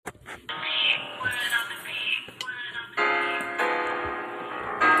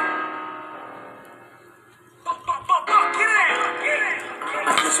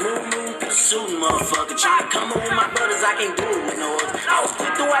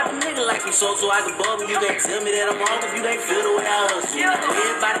type of nigga like me, so I can bubble. You can't tell me that I'm wrong if you ain't feel the way I hustle.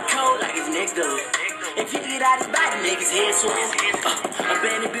 Everybody cold like his neck does. If he get out his body, make his head swell.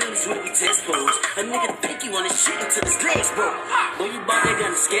 Abandoned buildings where we test pose. A nigga think he wanna shoot until his legs broke. Boy, you bought that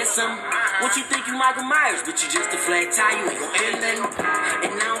gun to scare something. What you think you Michael Myers, but you just a flat tire, you ain't gon' end nothing.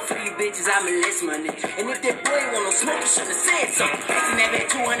 And now for you bitches, I'm in less money. And if that boy want no smoke, you shouldn't have said something. Acting that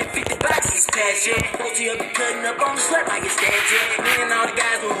back 250 boxes past year. Both of you be cutting up on the slut like it's that jet. Me and all the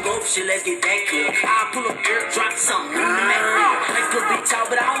guys wanna go for shit, let's get that clear. I'll pull up air, drop something. Like good big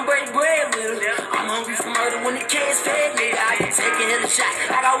talk, but I don't break bread with her. I'm hungry for murder when the cash fed, nigga. I can take a hell of shot.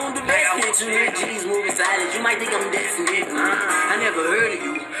 I got one the best picture. G's moving silent. You might think I'm dead from it. I never heard of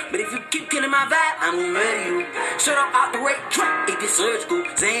you. But if you keep killing my vibe, I'm gonna murder you. Shut up, operate, truck, it gets surgical.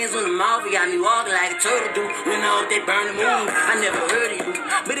 Hands on the mouth, you got me walking like a turtle do. When all they burn the moon, I never heard of you.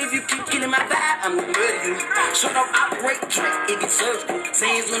 But if you keep killing my vibe, I'm gonna murder you. Shut up, operate, truck, it gets surgical.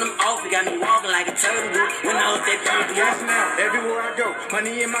 Hands when I'm off, you got me walking like a turtle do. When all they burn the moon. Now, everywhere I go,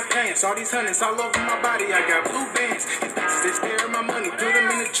 money in my pants. All these hundreds all over my body. I got blue bands. These bitches, they stare at my money, put them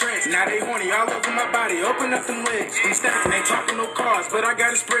in the trance. Now they horny all over my body. Open up them legs. I'm stacking, ain't talking no cars, but I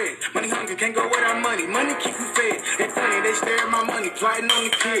got it spread. Money hungry, can't go without money. Money keep you fed. They funny, they stare at my money, plotting on the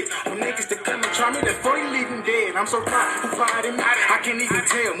kid. When niggas that come and try me, before you leave them dead. I'm so fly, who fly than me? I can't even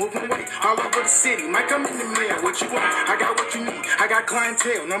tell. Moving weight all over the city. Might come in the mail. What you want? I got what you need. I got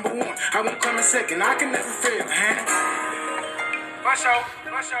clientele. Number one, I won't come in second. I can never fail,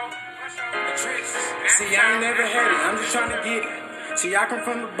 See, I ain't never had it. I'm just trying to get it. See, I come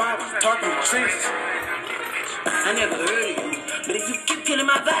from the bottom, talking the trenches. I never heard of you. But if you keep killing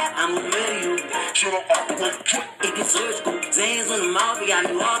my vibe, I'm gonna murder you. Shut up, operate, it gets surgical. Hands on the mouth, you got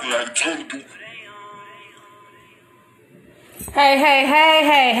me walking like a turtle do.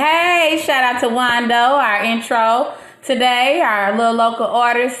 Hey. Shout out to Wando, our intro today, our little local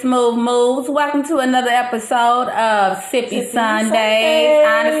artist, Smoove Moves. Welcome to another episode of Sippy Sundays.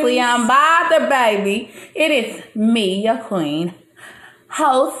 Honestly, Unbothered, baby. It is me, your queen,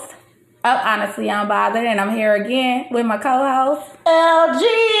 host of Honestly Unbothered, and I'm here again with my co-host, LG.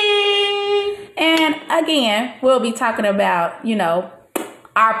 And again, we'll be talking about,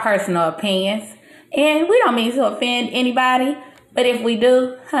 our personal opinions. And we don't mean to offend anybody, but if we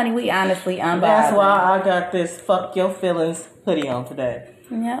do, honey, we honestly unbothered. That's why I got this fuck your feelings hoodie on today.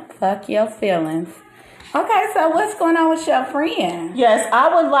 Yep, fuck your feelings. Okay, so what's going on with your friend? Yes, I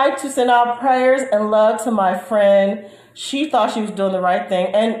would like to send out prayers and love to my friend. She thought she was doing the right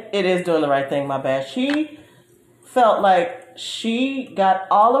thing, and it is doing the right thing, my bad. She felt like she got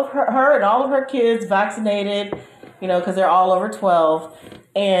all of her and all of her kids vaccinated, because they're all over 12,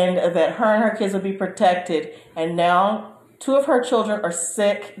 and that her and her kids would be protected. And now 2 of her children are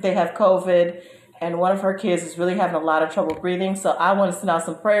sick. They have COVID, and one of her kids is really having a lot of trouble breathing. So I want to send out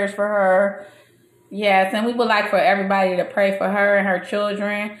some prayers for her. Yes, and we would like for everybody to pray for her and her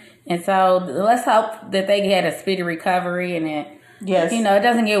children. And so let's hope that they get a speedy recovery and it, it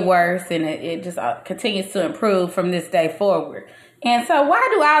doesn't get worse and it just continues to improve from this day forward. And so why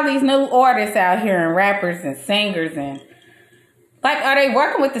do all these new artists out here and rappers and singers and are they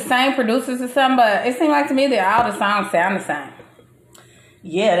working with the same producers or something? But it seems like to me that all the songs sound the same.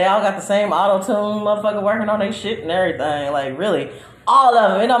 Yeah, they all got the same auto-tune motherfucker working on their shit and everything. Like, really, all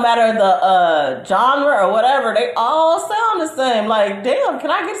of them. It don't matter the genre or whatever. They all sound the same. Like, damn, can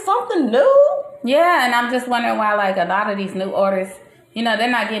I get something new? Yeah, and I'm just wondering why, a lot of these new artists,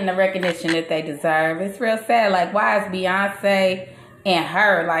 they're not getting the recognition that they deserve. It's real sad. Like, why is Beyonce and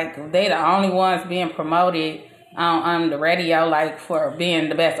her, they the only ones being promoted on the radio, for being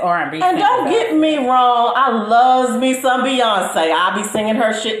the best R&B And don't get me wrong, I loves me some Beyonce. I'll be singing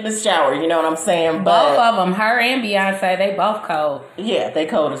her shit in the shower, you know what I'm saying? But both of them, her and Beyonce, they both cold. Yeah, they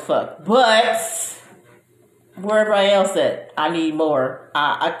cold as fuck. But where everybody else at? I need more.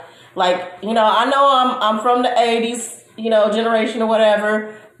 I know I'm from the 80s, generation or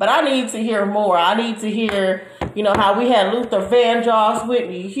whatever, but I need to hear more. I need to hear, how we had Luther Vandross,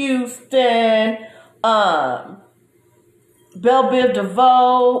 Whitney Houston, Belle Biv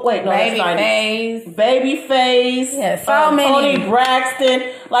DeVoe. Wait, no, Babyface. Yeah, so many. Toni Braxton.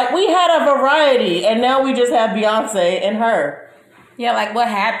 We had a variety, and now we just have Beyonce and her. Yeah, what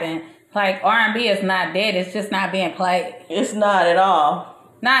happened? R&B is not dead. It's just not being played. It's not at all.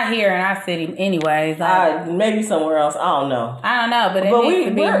 Not here in our city, anyways. Maybe somewhere else. I don't know, but it needs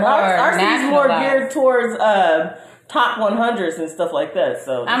to be more our city's more geared towards top 100s and stuff like that.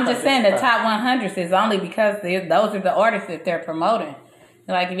 So I'm just saying the top 100s is only because those are the artists that they're promoting.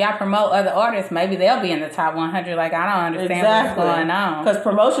 If y'all promote other artists, maybe they'll be in the top 100. I don't understand what's going on. Because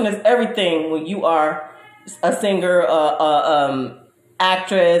promotion is everything when you are a singer,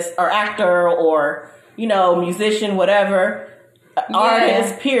 actress or actor or, you know, musician, whatever,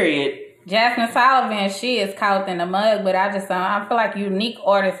 artist, period. Jasmine Sullivan, she is caught in the mud, but I feel like unique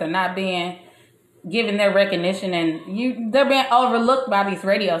artists are not being given their recognition, and they're being overlooked by these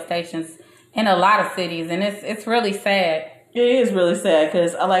radio stations in a lot of cities, and it's really sad. It is really sad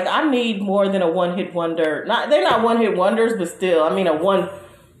because I need more than a one-hit wonder. They're not one-hit wonders, but still, I mean a one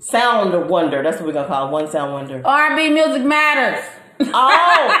sound wonder. That's what we're gonna call it, one sound wonder. R&B music matters.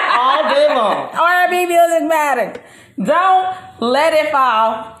 All day long. R&B music matters. Don't let it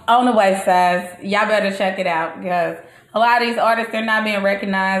fall on the wayside. Y'all better check it out because a lot of these artists, they're not being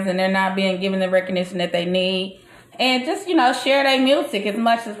recognized and they're not being given the recognition that they need. And just, you know, share their music as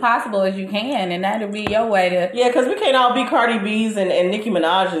much as possible as you can, and that'll be your way to... Yeah, because we can't all be Cardi B's and Nicki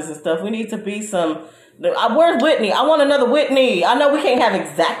Minaj's and stuff. We need to be some... Where's Whitney? I want another Whitney. I know we can't have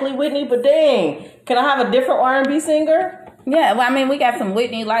exactly Whitney, but dang. Can I have a different R&B singer? Yeah, well, I mean, we got some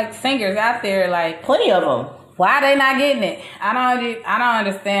Whitney-like singers out there, like... Plenty of them. Why they not getting it? I don't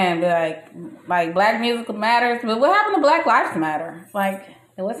understand. Like Black music matters, but what happened to Black Lives Matter? Like,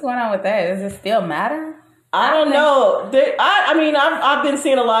 what's going on with that? Does it still matter? I don't know. I've been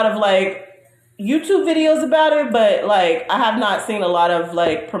seeing a lot of like YouTube videos about it, but like I have not seen a lot of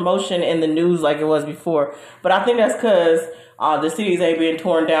like promotion in the news like it was before. But I think that's because the cities ain't being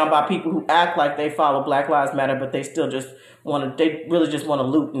torn down by people who act like they follow Black Lives Matter, but they still just they really just want to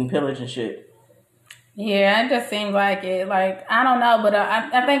loot and pillage and shit. Yeah, it just seems like it. Like, I don't know, but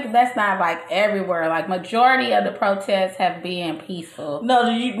I think that's not like everywhere. Like, majority of the protests have been peaceful. No,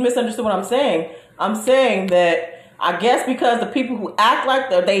 you misunderstood what I'm saying. I'm saying that I guess because the people who act like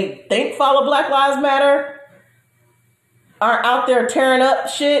they think follow Black Lives Matter are out there tearing up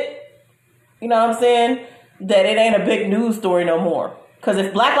shit, you know what I'm saying, that it ain't a big news story no more. Because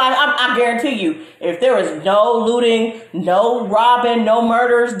if Black Lives, I guarantee you, if there was no looting, no robbing, no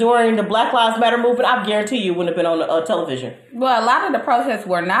murders during the Black Lives Matter movement, I guarantee you wouldn't have been on television. Well, a lot of the protests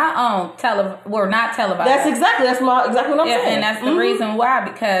were not televised. That's exactly what I'm saying. And that's the reason why,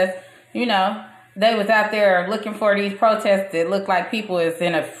 because, you know, they was out there looking for these protests that look like people is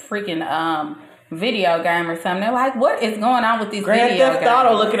in a freaking video game or something. They're like, what is going on with these Grand video Theft games?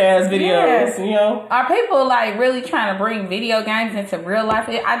 Auto looking ass videos, you know? Are people like really trying to bring video games into real life?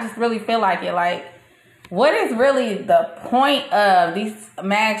 I just really feel like it. Like, what is really the point of these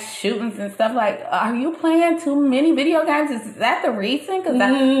mass shootings and stuff? Like, are you playing too many video games? Is that the reason? Because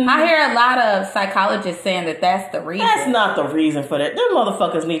I hear a lot of psychologists saying that that's the reason. That's not the reason for that. Them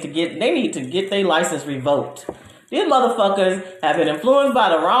motherfuckers need to get their license revoked. These motherfuckers have been influenced by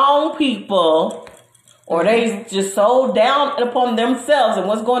the wrong people, or they just so down upon themselves and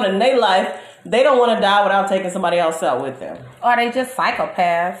what's going on in their life, they don't want to die without taking somebody else out with them. Or they just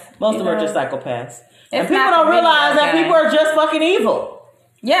psychopaths. Most of them are just psychopaths. And people don't realize that people are just fucking evil.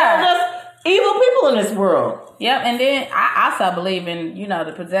 Yeah. They're just evil people in this world. Yep, and then I also believe in, you know,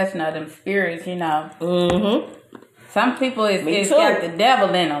 the possession of them spirits, you know. Mm-hmm. Some people it's got the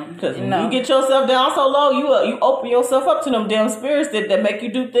devil in them. Because when you get yourself down so low, you open yourself up to them damn spirits that make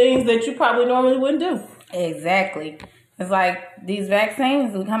you do things that you probably normally wouldn't do. Exactly. It's like these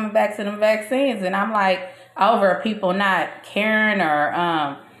vaccines, we're coming back to them vaccines, and I'm like, over people not caring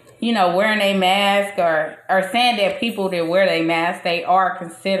or, you know, wearing a mask or saying that people that wear their mask, they are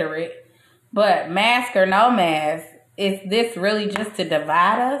considerate. But mask or no mask, is this really just to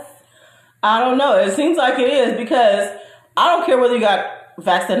divide us? I don't know. It seems like it is because I don't care whether you got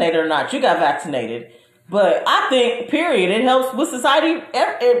vaccinated or not. You got vaccinated. But I think, period, it helps with society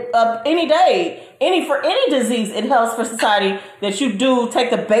any day. For any disease, it helps for society that you do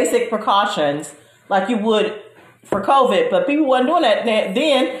take the basic precautions like you would for COVID. But people wasn't doing that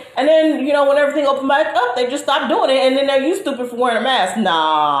then. And then, you know, when everything opened back up, they just stopped doing it. And then they're you stupid for wearing a mask.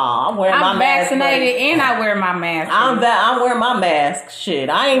 Nah, I'm wearing my mask. I'm vaccinated and I wear my mask. I'm wearing my mask. Shit,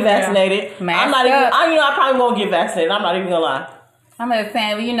 I ain't vaccinated. Mask I'm not even. I probably won't get vaccinated. I'm not even gonna lie. I'm just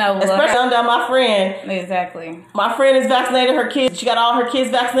saying, you know, especially down my friend. Exactly. My friend is vaccinated. Her kids, she got all her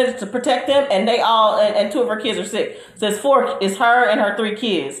kids vaccinated to protect them, and they all and two of her kids are sick. So it's her and her 3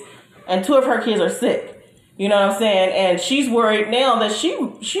 kids, and 2 of her kids are sick. You know what I'm saying? And she's worried now that she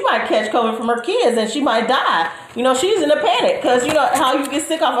might catch COVID from her kids and she might die. You know, she's in a panic because, you know, how you get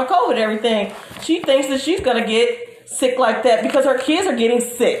sick off of COVID and everything. She thinks that she's going to get sick like that because her kids are getting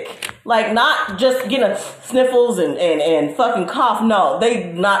sick. Like, not just getting sniffles and fucking cough. No,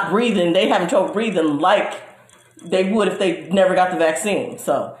 they not breathing. They having trouble breathing like they would if they never got the vaccine.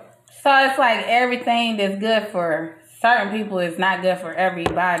 So it's like everything that's good for certain people is not good for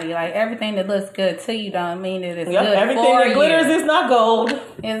everybody. Like, everything that looks good to you don't mean that it's good everything for that glitters is not gold.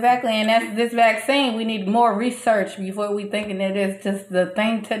 Exactly, and that's this vaccine. We need more research before we thinking that it's just the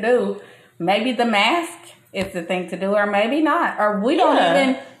thing to do. Maybe the mask is the thing to do, or maybe not. Or we don't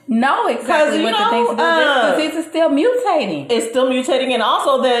even know exactly what the thing to do. This disease is still mutating. It's still mutating, and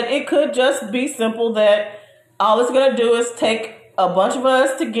also that it could just be simple that all it's going to do is take a bunch of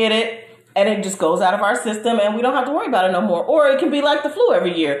us to get it, and it just goes out of our system, and we don't have to worry about it no more. Or it can be like the flu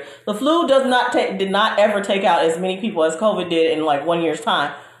every year. The flu did not ever take out as many people as COVID did in like 1 year's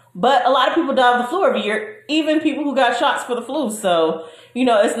time. But a lot of people die of the flu every year, even people who got shots for the flu. So,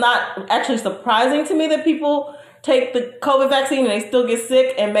 it's not actually surprising to me that people take the COVID vaccine and they still get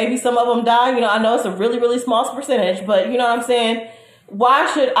sick, and maybe some of them die. I know it's a really, really small percentage, but you know what I'm saying? Why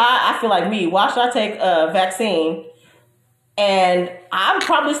should I feel like why should I take a vaccine and I'm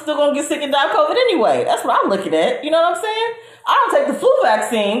probably still going to get sick and die of COVID anyway? That's what I'm looking at. You know what I'm saying? I don't take the flu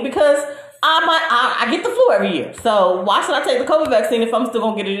vaccine because I get the flu every year. So why should I take the COVID vaccine if I'm still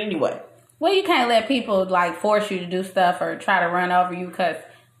going to get it anyway? Well, you can't let people force you to do stuff or try to run over you because,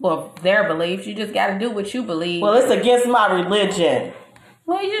 their beliefs. You just got to do what you believe. Well, it's against my religion.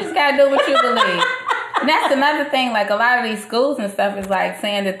 Well, you just got to do what you believe. And that's another thing. Like, a lot of these schools and stuff is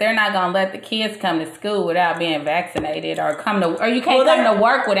saying that they're not going to let the kids come to school without being vaccinated, or you can't come to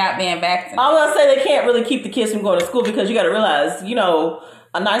work without being vaccinated. I was going to say they can't really keep the kids from going to school because you got to realize,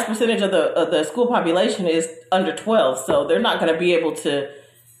 a nice percentage of the school population is under 12. So they're not going to be able to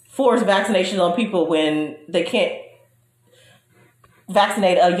force vaccinations on people when they can't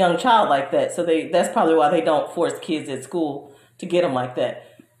vaccinate a young child like that. So that's probably why they don't force kids at school to get them like that.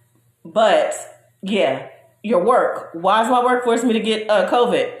 But yeah, your work. Why is my work forcing me to get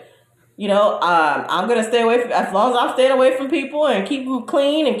COVID? I'm going to stay away as long as I'm staying away from people and keep them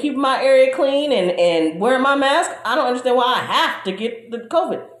clean and keep my area clean and wearing my mask. I don't understand why I have to get the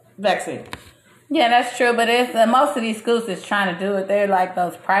COVID vaccine. Yeah, that's true. But most of these schools is trying to do it. They're like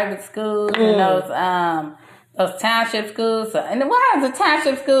those private schools and those township schools. And why is the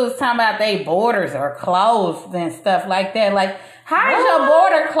township schools talking about they borders are closed and stuff like that? Like, how is your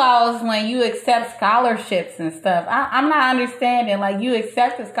border closed when you accept scholarships and stuff? I'm not understanding. Like, you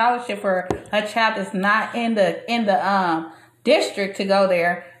accept a scholarship for a child that's not in the district to go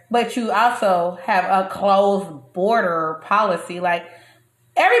there, but you also have a closed border policy. Like,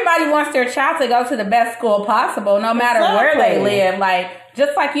 everybody wants their child to go to the best school possible, no matter where they live. Like,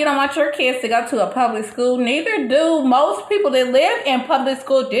 just like you don't want your kids to go to a public school, neither do most people that live in public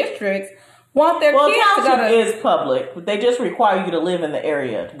school districts want their kids to go to... Well, is public, but they just require you to live in the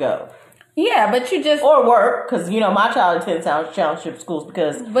area to go. Yeah, but you just... Or work, because, my child attends township schools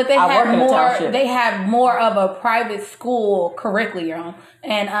because but they I work in a township. They have more of a private school curriculum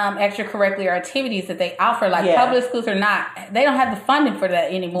and extracurricular activities that they offer. Like, public schools are not... They don't have the funding for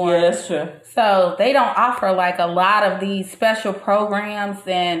that anymore. Yeah, that's true. So they don't offer, a lot of these special programs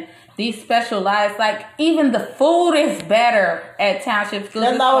and these specialized... Like, even the food is better at township schools.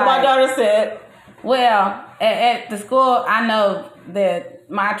 That's not what my daughter said. Well, at the school I know that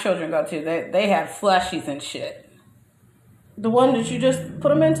my children go to, they have slushies and shit. The one that you just put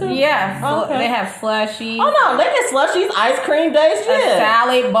them into? Yeah. Okay. They have slushies. Oh, no. They get slushies, ice cream days, a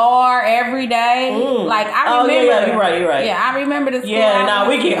salad bar every day. Like, I remember. Yeah, you're right. Yeah, I remember the school. Yeah,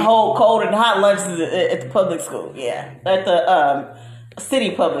 we get cold and hot lunches at the public school. Yeah. At the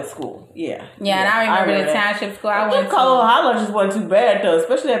city public school. Yeah. Yeah, and I remember the township school I went to. Cold hot lunches wasn't too bad, though.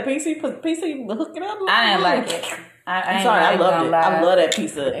 Especially at PC. PC hooking up. I didn't like it. I'm sorry, I loved it. I love that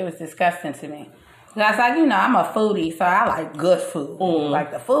pizza. It was disgusting to me. That's like, I'm a foodie, so I like good food.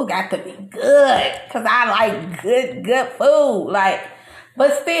 Like, the food got to be good, because I like good food. Like,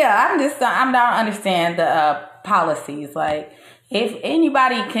 but still, I don't understand the policies. Like, if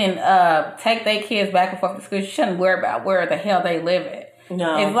anybody can take their kids back and forth to school, you shouldn't worry about where the hell they live at.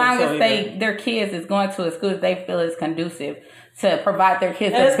 No, as long as their kids is going to a school that they feel is conducive to provide their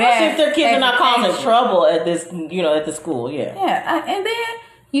kids the best. Especially if their kids are not causing trouble at this, at the school. Yeah. Yeah, and then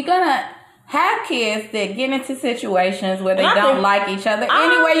you're gonna have kids that get into situations where they don't like each other.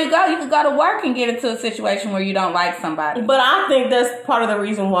 Anywhere you go, you can go to work and get into a situation where you don't like somebody. But I think that's part of the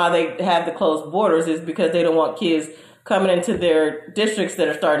reason why they have the closed borders is because they don't want kids coming into their districts that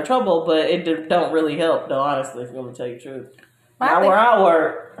are starting trouble. But it don't really help, though, honestly, if you want to tell you the truth. Not where I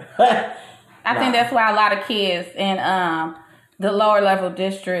work. I think that's why a lot of kids in the lower level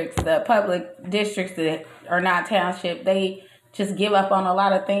districts, the public districts that are not township, they just give up on a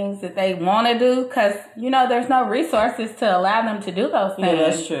lot of things that they want to do because, there's no resources to allow them to do those things. Yeah,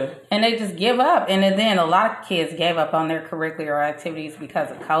 that's true. And they just give up. And then a lot of kids gave up on their curricular activities because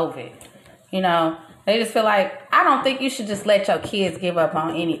of COVID. They just feel like, I I don't think you should just let your kids give up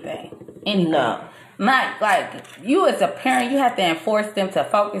on anything. No. Not like you as a parent, you have to enforce them to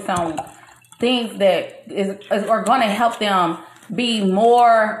focus on things that are going to help them be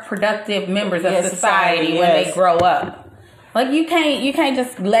more productive members of society when they grow up. Like you can't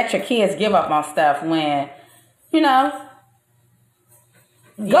just let your kids give up on stuff when, you know.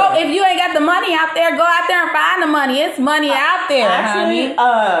 Go if you ain't got the money out there, go out there and find the money. It's money out there, actually,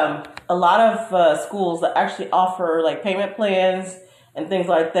 honey. A lot of schools that actually offer like payment plans and things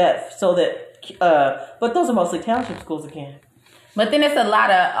like that, so that. But those are mostly township schools again. But then it's a lot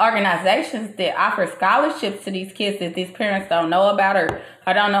of organizations that offer scholarships to these kids that these parents don't know about or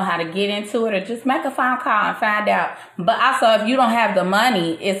don't know how to get into it, or just make a phone call and find out. But also, if you don't have the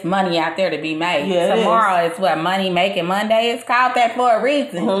money, it's money out there to be made. Yeah, Tomorrow is what Money Making Monday. It's called that for a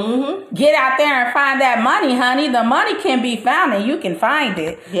reason. Mm-hmm. Get out there and find that money, honey. The money can be found and you can find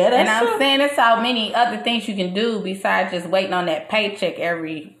it. Yeah, that's and I'm true. saying there's so many other things you can do besides just waiting on that paycheck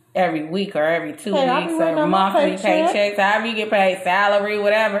every week or every 2 weeks or monthly paychecks, however you get paid, salary,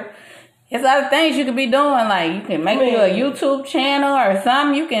 whatever. It's other things you could be doing. Like you can make you a YouTube channel or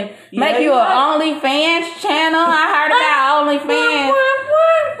something. You can make you an OnlyFans channel. I heard about OnlyFans.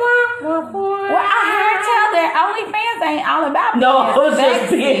 Well, I heard tell that OnlyFans ain't all about No, I was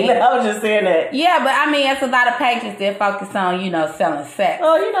sexy. just saying that. Yeah, but I mean, it's a lot of pages that focus on, selling sex.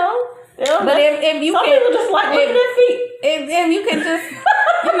 Oh, you know. But if you some can, people just like looking at feet. If you can just,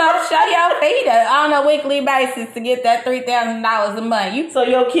 show your feet on a weekly basis to get that $3,000 a month. So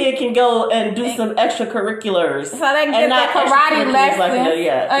your kid can go and do some extracurriculars. So they can get the karate lessons,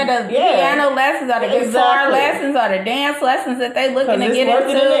 or the piano lessons, or the guitar lessons, or the dance lessons that they looking to get into.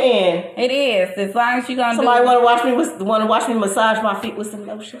 In the end. It is, as long as you're gonna. Somebody want to watch me massage my feet with some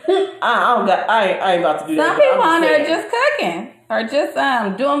lotion. I ain't about to do that. Some people on there just cooking. Or just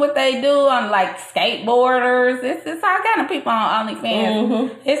doing what they do on like skateboarders. It's all kind of people on OnlyFans.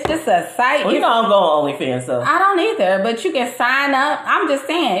 Mm-hmm. It's just a site. Well, I don't go on OnlyFans, so I don't either. But you can sign up. I'm just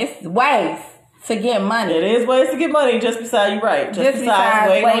saying, it's ways to get money. It is ways to get money. Just beside you, right? Just besides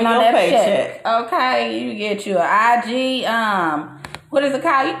waiting on your paycheck. Okay, you get you an IG. What is it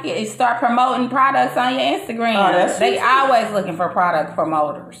called? You start promoting products on your Instagram. Oh, that's they always looking for product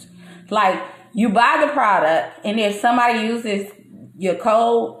promoters. Like you buy the product, and if somebody uses your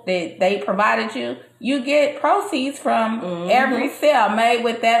code that they provided you, you get proceeds from every sale made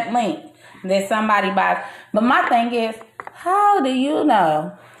with that link that somebody buys. But my thing is, how do you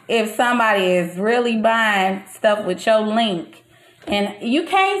know if somebody is really buying stuff with your link and you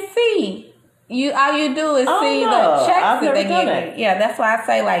can't see? All you do is see the checks that they give you. Yeah, that's why I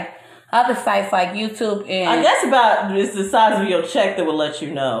say like other sites like YouTube and I guess it's the size of your check that will let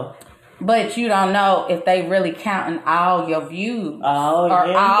you know. But you don't know if they really counting all your views or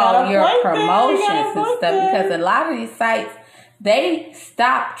all your promotions and stuff. Because a lot of these sites, they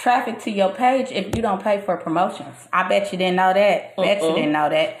stop traffic to your page if you don't pay for promotions. I bet you didn't know that. Bet you didn't know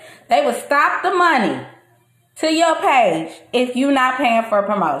that. They would stop the money to your page if you're not paying for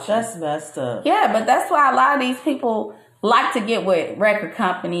promotions. That's messed up. Yeah, but that's why a lot of these people like to get with record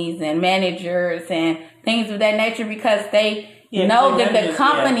companies and managers and things of that nature because they know that the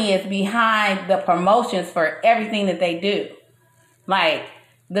company is behind the promotions for everything that they do. Like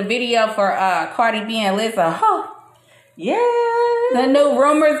the video for Cardi B and Lizzo. Yeah. The new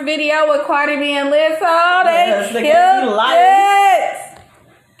Rumors video with Cardi B and Lizzo. They killed it.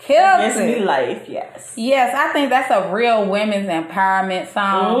 Gives me life, yes. Yes, I think that's a real women's empowerment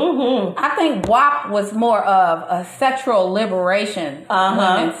song. Mm-hmm. I think WAP was more of a sexual liberation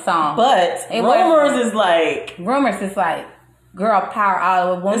women's song. But Rumors is like girl power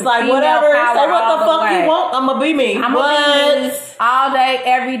all the way. It's like whatever. Say what the fuck you want. I'ma be me. I'ma be me all day,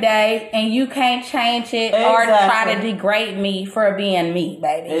 every day, and you can't change it or try to degrade me for being me,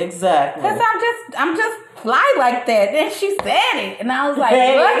 baby. Exactly. Because I'm just fly like that. Then she said it, and I was like, look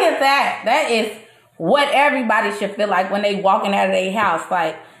at that. That is what everybody should feel like when they walking out of their house.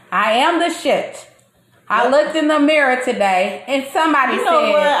 Like, I am the shit. I looked in the mirror today, and somebody said, "You know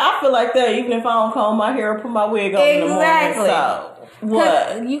what? I feel like that even if I don't comb my hair or put my wig on in the morning." So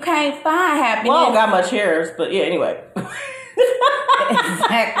what? You can't find happiness. Well, I don't got much hairs, but yeah. Anyway,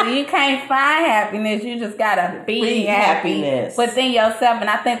 exactly. You can't find happiness. You just gotta be happy within yourself, and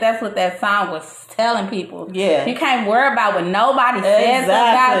I think that's what that song was telling people. Yeah, you can't worry about what nobody says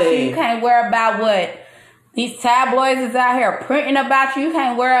about you. You can't worry about what these tabloids is out here printing about you. You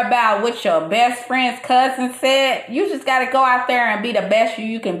can't worry about what your best friend's cousin said. You just got to go out there and be the best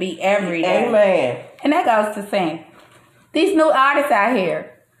you can be every day. Amen. And that goes to saying, these new artists out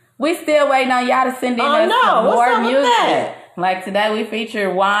here, we still waiting on y'all to send in us some more music. Like today we feature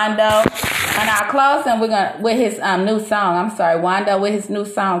Wando on our close, and we're gonna with his new song. I'm sorry, Wando with his new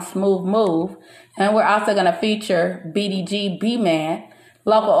song Smoove, and we're also gonna feature BDG B-Man,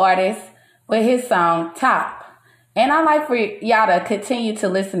 local artist, with his song Top. And I'd like for y'all to continue to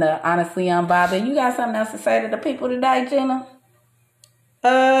listen to Honestly Unbothered. You got something else to say to the people today, Gina?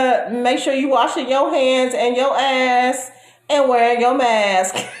 Make sure you washing your hands and your ass and wearing your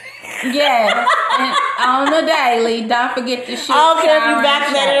mask. Yeah, and on the daily. Don't forget to shit. I don't care if you shower,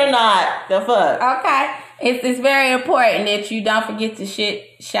 vaccinated and or not. The fuck. Okay. It's very important that you don't forget to shit,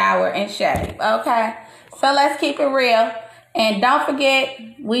 shower, and shave. Okay. So let's keep it real. And don't forget,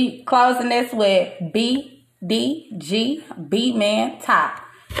 we closing this with BDG B-Man Top.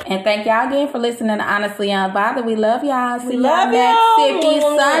 And thank y'all again for listening to Honestly Unbothered. We love y'all. See y'all next 50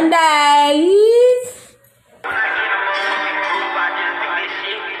 Sundays.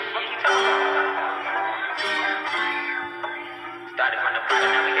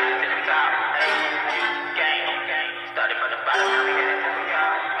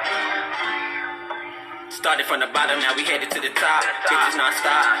 Started from the bottom, now we headed to the top. Bitches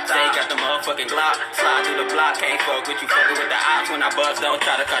non-stop, say got the motherfucking Glock. Slide through the block, can't fuck with you, fucking with the ops. When I buzz, don't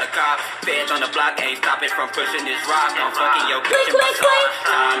try to cut a cop. Feds on the block, ain't stopping from pushing this rock. I'm fucking your bitch in my sock.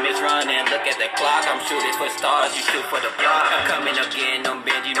 Time is running, look at the clock. I'm shooting for stars, you shoot for the block. I'm coming up getting them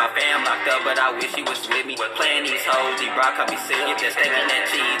Benji, my fam locked up, but I wish he was with me. Playing these hoes, he rock up, he silly. If they're staking that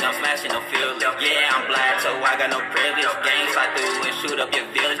cheese, I'm smashing them feelings. Yeah, I'm black, so I got no privilege. Gang slide through and shoot up your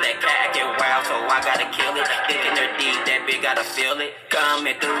village. That cat get wild, so I gotta kill it. Thinking they're deep, that bitch gotta feel it.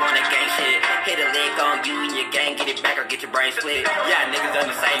 Coming through on the gang shit. Hit a lick on you and your gang, get it back or get your brain split. Yeah, niggas on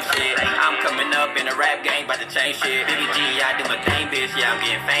the same shit. I'm coming up in a rap gang, about to change shit. BDG, I do my thing, bitch. Yeah, I'm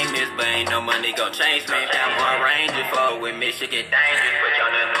getting famous, but ain't no money gon' change me. I'm going Ranger for with Michigan dangerous, but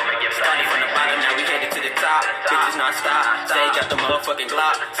y'all know me get started from the bottom, now we headed to the top. Bitches non-stop, say got the motherfucking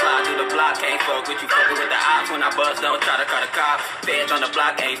Glock. Slide through the block, can't fuck with you, fucking with the ops. When I buzz, don't try to cut a cop. Feds on the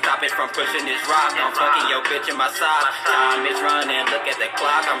block, ain't stopping from pushing this rock. I'm fucking your bitch in my sock. Time is running, look at the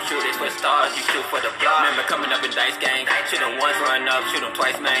clock. I'm shooting for stars, you shoot for the block. Remember coming up in dice gang, shoot them once, run up, shoot them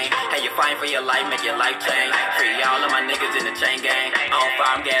twice, man. Hey, you fighting for your life, make your life change. Free all of my niggas in the chain gang. On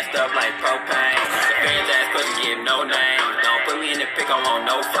fire, I'm gassed up like propane. The fans ass couldn't give no name. Don't put me in the pick, I want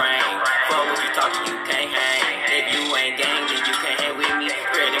no frame. Fuck what you talking, you can't hang. If you ain't gang, then you can't hang with me.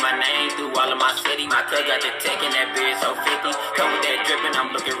 Spreading my name through all of my city. My cuz got the tech and that bitch so 50. Come with that drippin',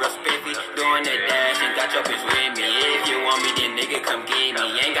 I'm looking real spiffy. Doing that dash and got your bitch with me. If you want me, then nigga come get me.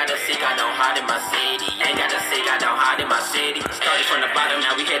 Ain't got a sick, I don't hide in my city. Ain't got a sick, I don't hide in my city. Started from the bottom,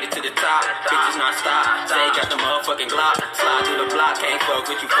 now we headed to the top. Bitches non-stop, say got the motherfucking Glock. Slide through the block, can't fuck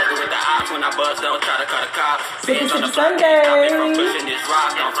with you, fucking with the ops. When I buzz, don't try to cut a cop. Feds on the block, ain't stopping from pushing this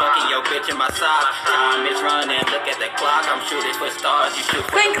rock. I'm fucking your bitch in my sock. Time is running, look at the clock. I'm shooting for stars, you shoot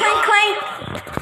for the